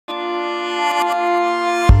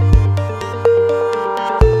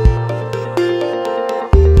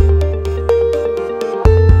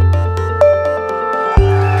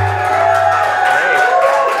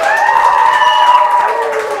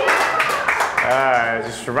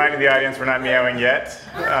Just reminding the audience we're not meowing yet.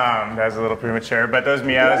 That was a little premature, but those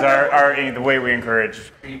meows are the way we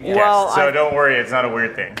encourage guests. Well, so don't worry, it's not a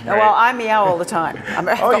weird thing. Right? Well, I meow all the time.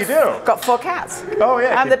 Oh, you do? Got 4 cats. Oh,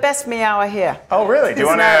 yeah. I'm the best meower here. Oh, really? Do you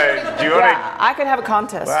want to? Yeah, I could have a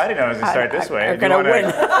contest. Well, I didn't know it was going to start this way. I'm going to win.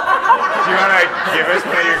 Do you want to give us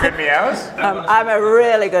one of your good meows? I'm a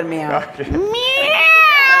really good meow. Okay. Meow!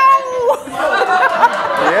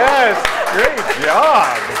 Yes, great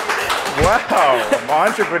job. Wow,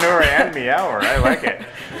 entrepreneur and meower. I like it.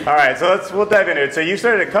 All right, so we'll dive into it. So you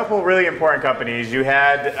started a couple really important companies. You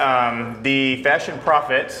had the Fashion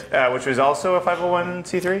Profit, which was also a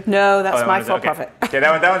 501c3? No, that's my for-profit. Okay,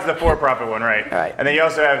 that one's the for-profit one, right? Right. And then you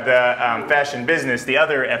also have the Fashion Business, the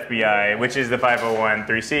other FBI, which is the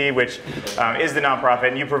 501c, which is the nonprofit.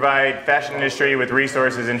 And you provide fashion industry with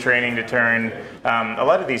resources and training to turn a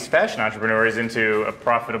lot of these fashion entrepreneurs into a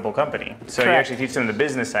profitable company. So Correct. you actually teach them the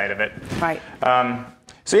business side of it. Right.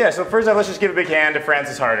 So first off, let's just give a big hand to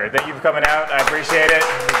Francis Harder. Thank you for coming out. I appreciate it.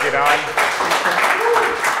 Let's get on.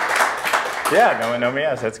 Yeah, no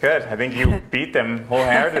meows. That's good. I think you beat them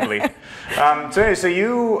wholeheartedly. So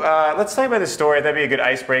you, let's talk about the story. That'd be a good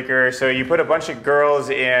icebreaker. So you put a bunch of girls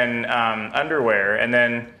in underwear, and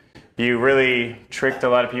then you really tricked a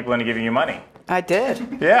lot of people into giving you money. I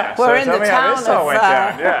did. Yeah. We're so in the town of,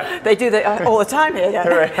 Yeah. They do that all the time here. Yeah.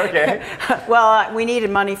 Right, okay. Well, we needed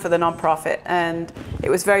money for the nonprofit, and it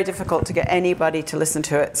was very difficult to get anybody to listen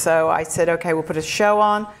to it. So I said, okay, we'll put a show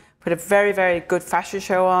on, put a very, very good fashion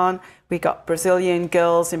show on. We got Brazilian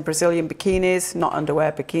girls in Brazilian bikinis, not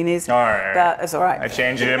underwear bikinis. All right. That's all right. I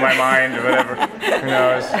changed it in my mind, or whatever. Who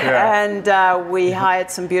knows? Yeah. And we hired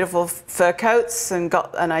some beautiful fur coats, and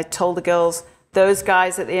I told the girls, those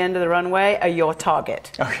guys at the end of the runway are your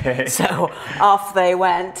target. Okay. So off they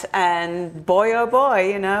went, and boy, oh boy,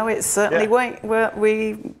 you know, it certainly went.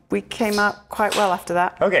 We came out quite well after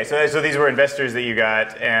that. Okay, so these were investors that you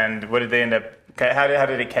got, and what did they end up? How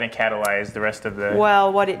did it kind of catalyze the rest of the?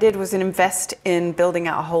 Well, what it did was invest in building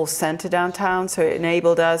out a whole center downtown, so it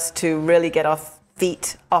enabled us to really get our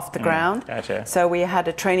feet off the ground. Gotcha. So we had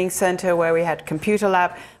a training center where we had computer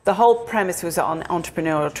lab. The whole premise was on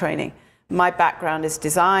entrepreneurial training. My background is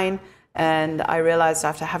design, and I realized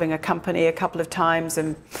after having a company a couple of times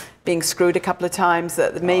and being screwed a couple of times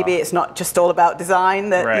that maybe it's not just all about design,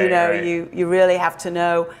 that you really have to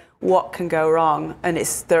know what can go wrong, and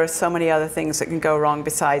there are so many other things that can go wrong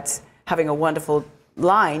besides having a wonderful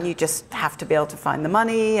line. You just have to be able to find the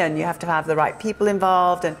money, and you have to have the right people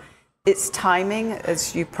involved, and it's timing,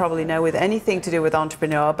 as you probably know, with anything to do with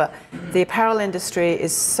entrepreneur. But the apparel industry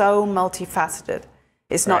is so multifaceted.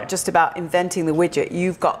 It's not just about inventing the widget.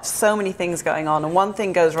 You've got so many things going on, and one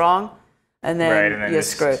thing goes wrong, and then you're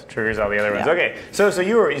screwed. Triggers all the other ones. Okay, so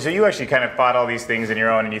you actually kind of fought all these things on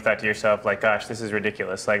your own, and you thought to yourself, like, gosh, this is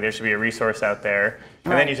ridiculous. Like, there should be a resource out there,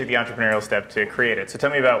 and then you took the entrepreneurial step to create it. So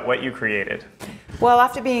tell me about what you created. Well,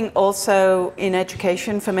 after being also in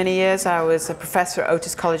education for many years, I was a professor at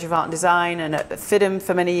Otis College of Art and Design and at FIDM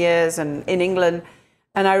for many years, and in England,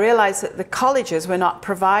 and I realized that the colleges were not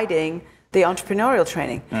providing the entrepreneurial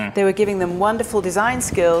training. They were giving them wonderful design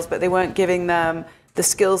skills, but they weren't giving them the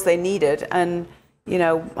skills they needed. And, you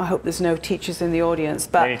know, I hope there's no teachers in the audience.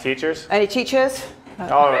 But any teachers? Any teachers?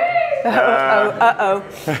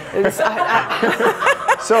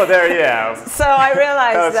 So there, yeah. So I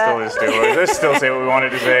realized let's still say what we wanted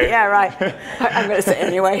to say. Yeah, right. I'm going to say it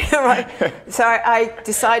anyway. Right. So I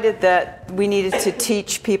decided that we needed to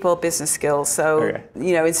teach people business skills. So,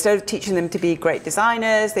 you know, instead of teaching them to be great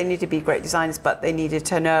designers, they need to be great designers, but they needed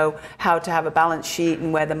to know how to have a balance sheet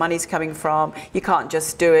and where the money's coming from. You can't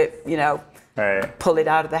just do it, you know, pull it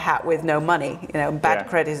out of the hat with no money, you know, bad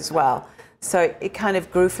credit as well. So it kind of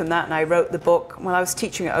grew from that, and I wrote the book when I was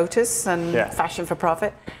teaching at Otis and Fashion for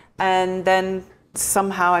Profit. And then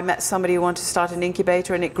somehow I met somebody who wanted to start an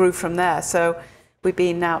incubator, and it grew from there. So we've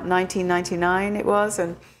been now 1999 it was,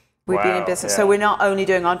 and we've been in business. So we're not only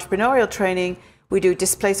doing entrepreneurial training, we do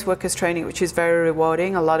displaced workers training, which is very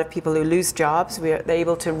rewarding. A lot of people who lose jobs, they're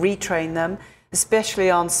able to retrain them, especially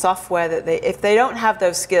on software that if they don't have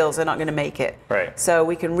those skills, they're not going to make it. Right. So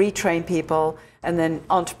we can retrain people. And then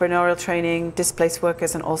entrepreneurial training, displaced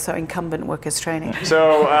workers, and also incumbent workers training.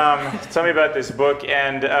 So tell me about this book.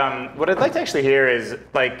 And what I'd like to actually hear is,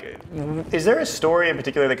 like, is there a story in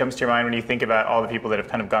particular that comes to your mind when you think about all the people that have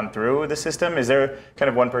kind of gone through the system? Is there kind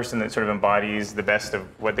of one person that sort of embodies the best of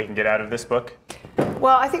what they can get out of this book?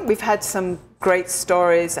 Well, I think we've had some great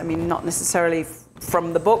stories. I mean, not necessarily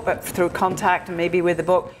from the book, but through contact and maybe with the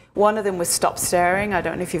book. One of them was Stop Staring. I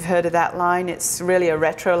don't know if you've heard of that line. It's really a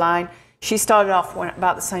retro line. She started off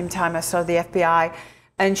about the same time I started the FBI,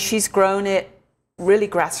 And she's grown it really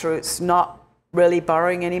grassroots, not really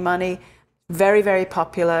borrowing any money. Very, very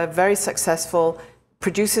popular, very successful,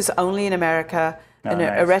 produces only in America, and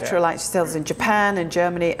a retro line sells in Japan and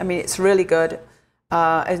Germany. I mean, it's really good.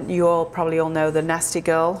 And you all probably all know the Nasty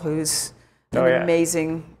Girl, who's an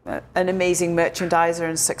amazing merchandiser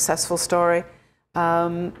and successful story.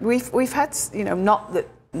 We've had, not that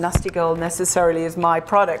Nasty Girl necessarily is my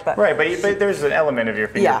product, but right. But there's an element of your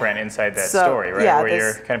fingerprint inside that story, right? Yeah, where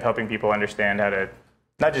you're kind of helping people understand how to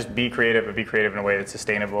not just be creative, but be creative in a way that's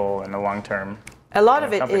sustainable in the long term. A lot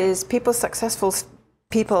of it is successful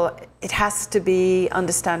people. It has to be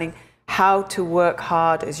understanding how to work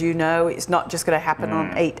hard. As you know, it's not just going to happen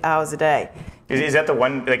on 8 hours a day. Is that the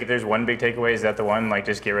one, like if there's one big takeaway, is that the one, like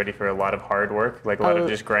just get ready for a lot of hard work, like a lot of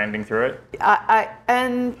just grinding through it?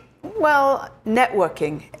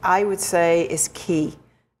 Networking, I would say, is key.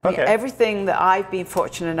 I mean, everything that I've been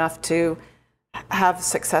fortunate enough to have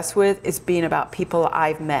success with is been about people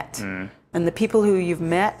I've met. And the people who you've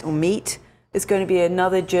met or meet is going to be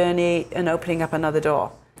another journey and opening up another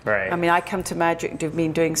door. Right. I mean, I come to Magic, I've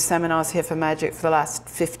been doing seminars here for Magic for the last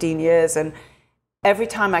 15 years, and every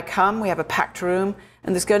time I come, we have a packed room,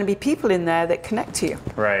 and there's going to be people in there that connect to you.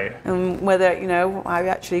 Right. And whether, I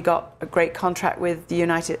actually got a great contract with the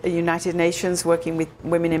United Nations working with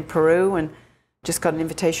women in Peru, and just got an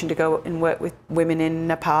invitation to go and work with women in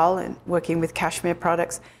Nepal and working with cashmere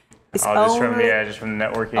products. It's just from the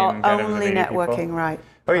networking. Only networking, right.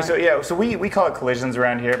 Okay, so we call it collisions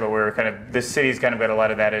around here, but this city's kind of got a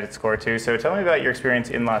lot of that at its core too. So tell me about your experience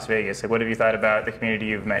in Las Vegas. Like, what have you thought about the community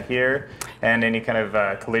you've met here, and any kind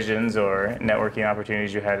of collisions or networking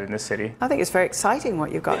opportunities you had in this city? I think it's very exciting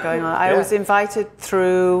what you've got going on. I was invited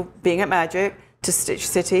through being at Magic to Stitch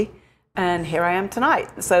City, and here I am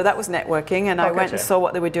tonight. So that was networking, and I went and saw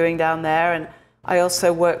what they were doing down there, and I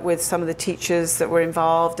also worked with some of the teachers that were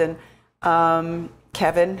involved, and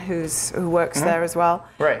Kevin, who works there as well.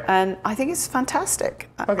 Right. And I think it's fantastic.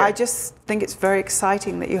 I just think it's very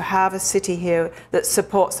exciting that you have a city here that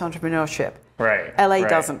supports entrepreneurship. Right. LA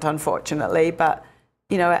doesn't, unfortunately, but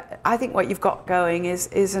I think what you've got going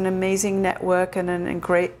is an amazing network and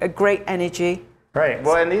a great energy. Right.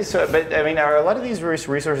 Well, and are a lot of these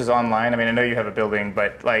resources online? I mean, I know you have a building,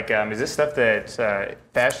 but is this stuff that's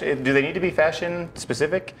fashion? Do they need to be fashion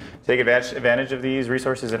specific to take advantage of these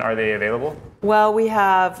resources, and are they available? Well, I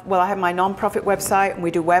have my nonprofit website, and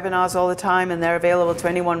we do webinars all the time, and they're available to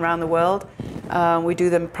anyone around the world. We do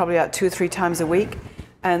them probably about 2 or 3 times a week,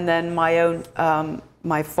 and then my own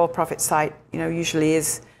my for-profit site, usually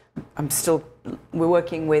is. We're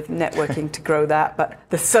working with networking to grow that, but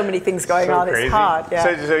there's so many things going on. Crazy. It's hard.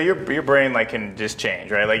 Yeah. So your brain can just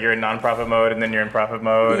change, right? Like you're in non-profit mode, and then you're in profit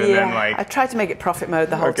mode, and then I tried to make it profit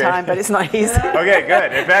mode the whole time, but it's not easy. Okay,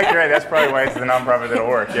 good. In fact, you're right. That's probably why it's the non-profit that'll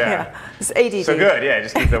work. Yeah. It's ADD. So good. Yeah,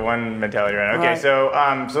 just keep the one mentality around. Okay. Right. So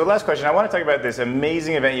the last question, I want to talk about this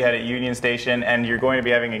amazing event you had at Union Station, and you're going to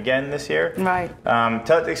be having again this year. Right.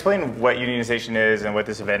 Explain what Union Station is and what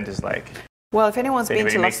this event is like. Well, if anyone's been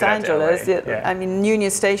to Los Angeles, I mean,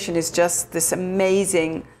 Union Station is just this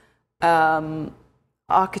amazing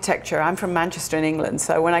architecture. I'm from Manchester in England,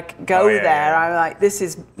 so when I go there, I'm like, this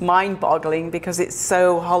is mind-boggling because it's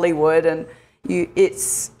so Hollywood, and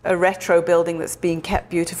it's a retro building that's being kept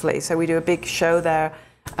beautifully. So we do a big show there,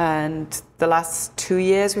 and the last 2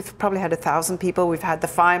 years, we've probably had 1,000 people. We've had the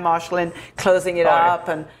fire marshal in closing it up,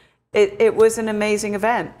 and it was an amazing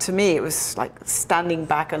event. To me, it was like standing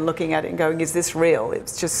back and looking at it and going, is this real?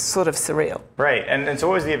 It's just sort of surreal. Right. And so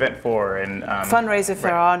what was the event for? Fundraiser for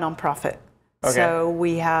our nonprofit. Okay. So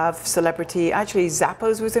we have celebrity, actually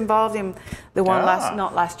Zappos was involved in the one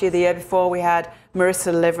not last year, the year before. We had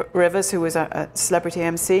Marissa Rivers, who was a celebrity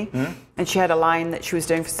MC, and she had a line that she was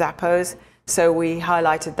doing for Zappos. So we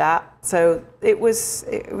highlighted that. So it was,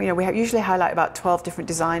 we usually highlight about 12 different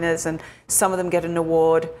designers, and some of them get an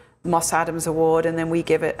award, Moss Adams Award, and then we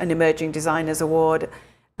give it an Emerging Designers Award.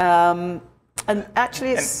 And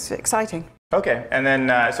actually it's exciting. Okay, and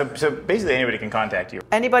then so basically anybody can contact you.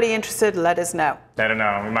 Anybody interested, let us know. I don't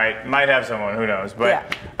know, we might have someone, who knows.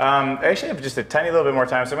 But I actually have just a tiny little bit more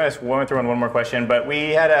time, so I'm going to throw in one more question. But we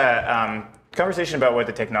had a conversation about what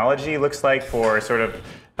the technology looks like for sort of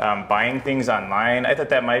buying things online. I thought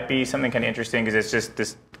that might be something kind of interesting because it's just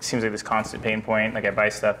this seems like this constant pain point. Like I buy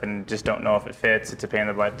stuff and just don't know if it fits. It's a pain in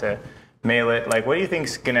the butt to mail it. Like, what do you think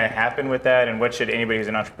is going to happen with that, and what should anybody who's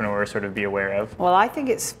an entrepreneur sort of be aware of? Well, I think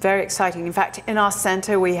it's very exciting. In fact, in our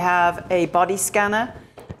center we have a body scanner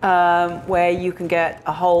where you can get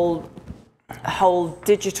a whole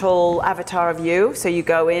digital avatar of you. So you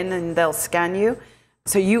go in and they'll scan you.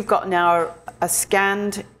 so you've got now a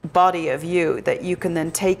scanned body of you that you can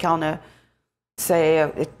then take on a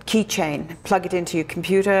keychain, plug it into your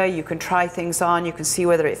computer, you can try things on, you can see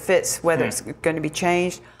whether it fits, whether it's going to be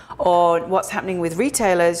changed. Or what's happening with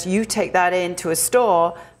retailers, you take that into a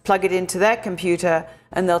store, plug it into their computer,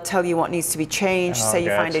 and they'll tell you what needs to be changed. Say you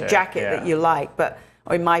find a jacket that you like, but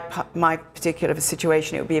or in my particular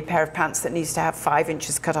situation, it would be a pair of pants that needs to have 5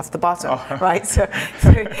 inches cut off the bottom, right? So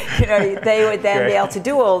you know, they would then be able to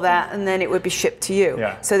do all that, and then it would be shipped to you.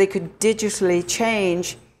 So they could digitally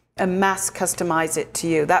change and mass customize it to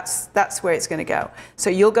you. That's where it's going to go. So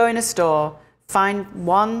you'll go in a store, find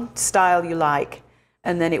one style you like,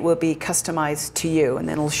 and then it will be customized to you, and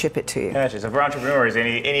then it'll ship it to you. Gotcha. So for entrepreneurs,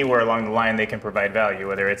 anywhere along the line, they can provide value,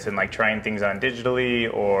 whether it's in like trying things on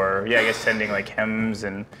digitally, or I guess sending like hems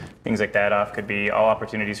and things like that off. Could be all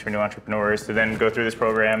opportunities for new entrepreneurs to then go through this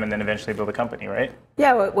program and then eventually build a company, right?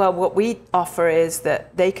 Yeah. Well, what we offer is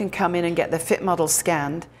that they can come in and get the fit model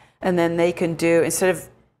scanned, and then they can do, instead of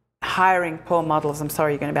hiring poor models, I'm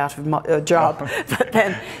sorry, you're going to be out of a job, but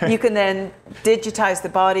then you can then digitize the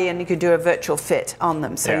body and you can do a virtual fit on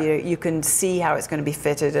them, so you can see how it's going to be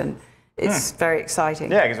fitted, and it's very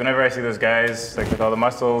exciting. Yeah, because whenever I see those guys like with all the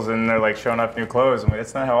muscles and they're like showing off new clothes, I'm like,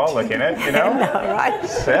 that's not how I'll look in it, you know? No, right?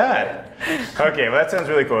 Sad. Okay, well that sounds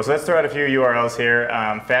really cool. So let's throw out a few URLs here.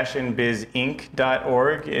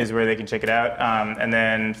 Fashionbizinc.org is where they can check it out, and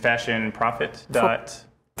then fashionforprofit.com.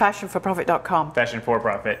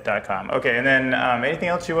 Fashionforprofit.com. Okay, and then anything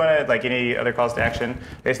else you want to, like any other calls to action?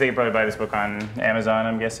 Basically, you can probably buy this book on Amazon,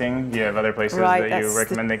 I'm guessing. Do you have other places that you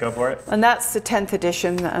recommend they go for it? And that's the 10th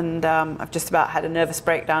edition, and I've just about had a nervous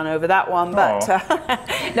breakdown over that one. But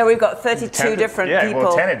no, we've got 32 different people.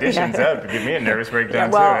 Well, 10 editions, that would give me a nervous breakdown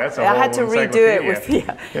too. That's a whole I had to redo it with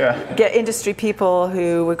get industry people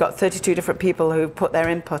we've got 32 different people who put their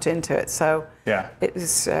input into it. So it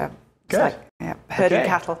was good. Herding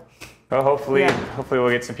cattle. Well, hopefully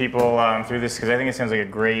we'll get some people through this, because I think it sounds like a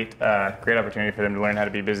great opportunity for them to learn how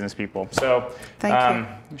to be business people. So, thank you.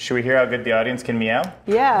 Should we hear how good the audience can meow?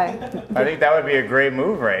 Yeah. I think that would be a great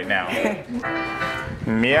move right now. Meow,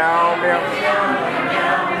 meow, meow,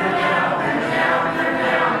 meow,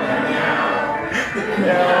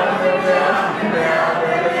 meow,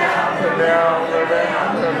 meow,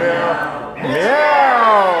 meow.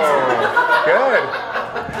 Good.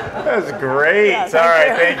 That was great. All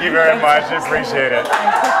right, thank you very much. I appreciate it.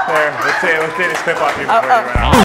 There, let's take this clip off you before you run out.